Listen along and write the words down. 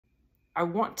I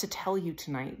want to tell you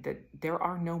tonight that there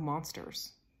are no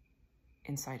monsters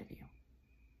inside of you.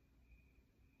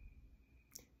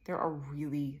 There are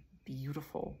really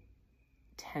beautiful,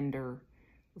 tender,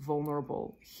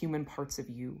 vulnerable human parts of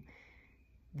you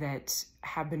that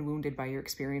have been wounded by your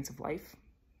experience of life,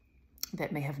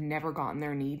 that may have never gotten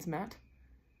their needs met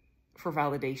for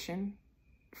validation,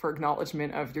 for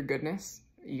acknowledgement of your goodness.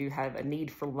 You have a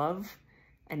need for love,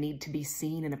 a need to be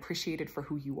seen and appreciated for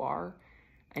who you are,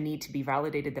 a need to be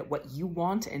validated that what you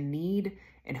want and need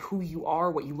and who you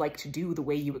are, what you like to do, the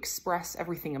way you express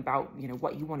everything about,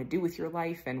 what you want to do with your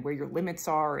life and where your limits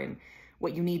are and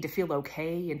what you need to feel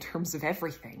okay in terms of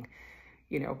everything,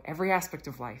 every aspect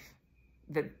of life,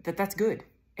 that's good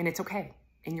and it's okay.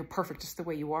 And you're perfect just the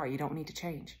way you are. You don't need to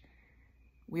change.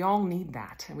 We all need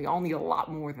that. And we all need a lot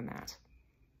more than that.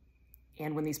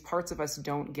 And when these parts of us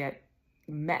don't get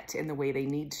met in the way they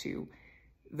need to,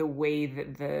 the way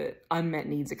that the unmet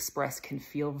needs expressed can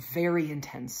feel very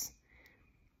intense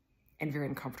and very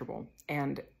uncomfortable.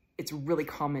 And it's really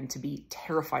common to be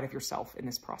terrified of yourself in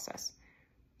this process.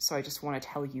 So I just want to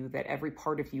tell you that every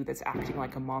part of you that's acting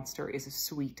like a monster is a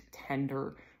sweet,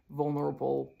 tender,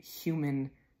 vulnerable, human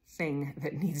thing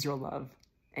that needs your love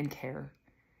and care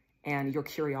and your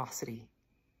curiosity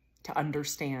to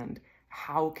understand,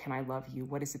 how can I love you?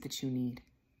 What is it that you need?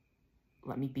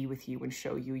 Let me be with you and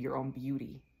show you your own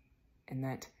beauty and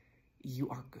that you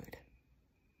are good.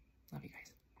 Love you guys.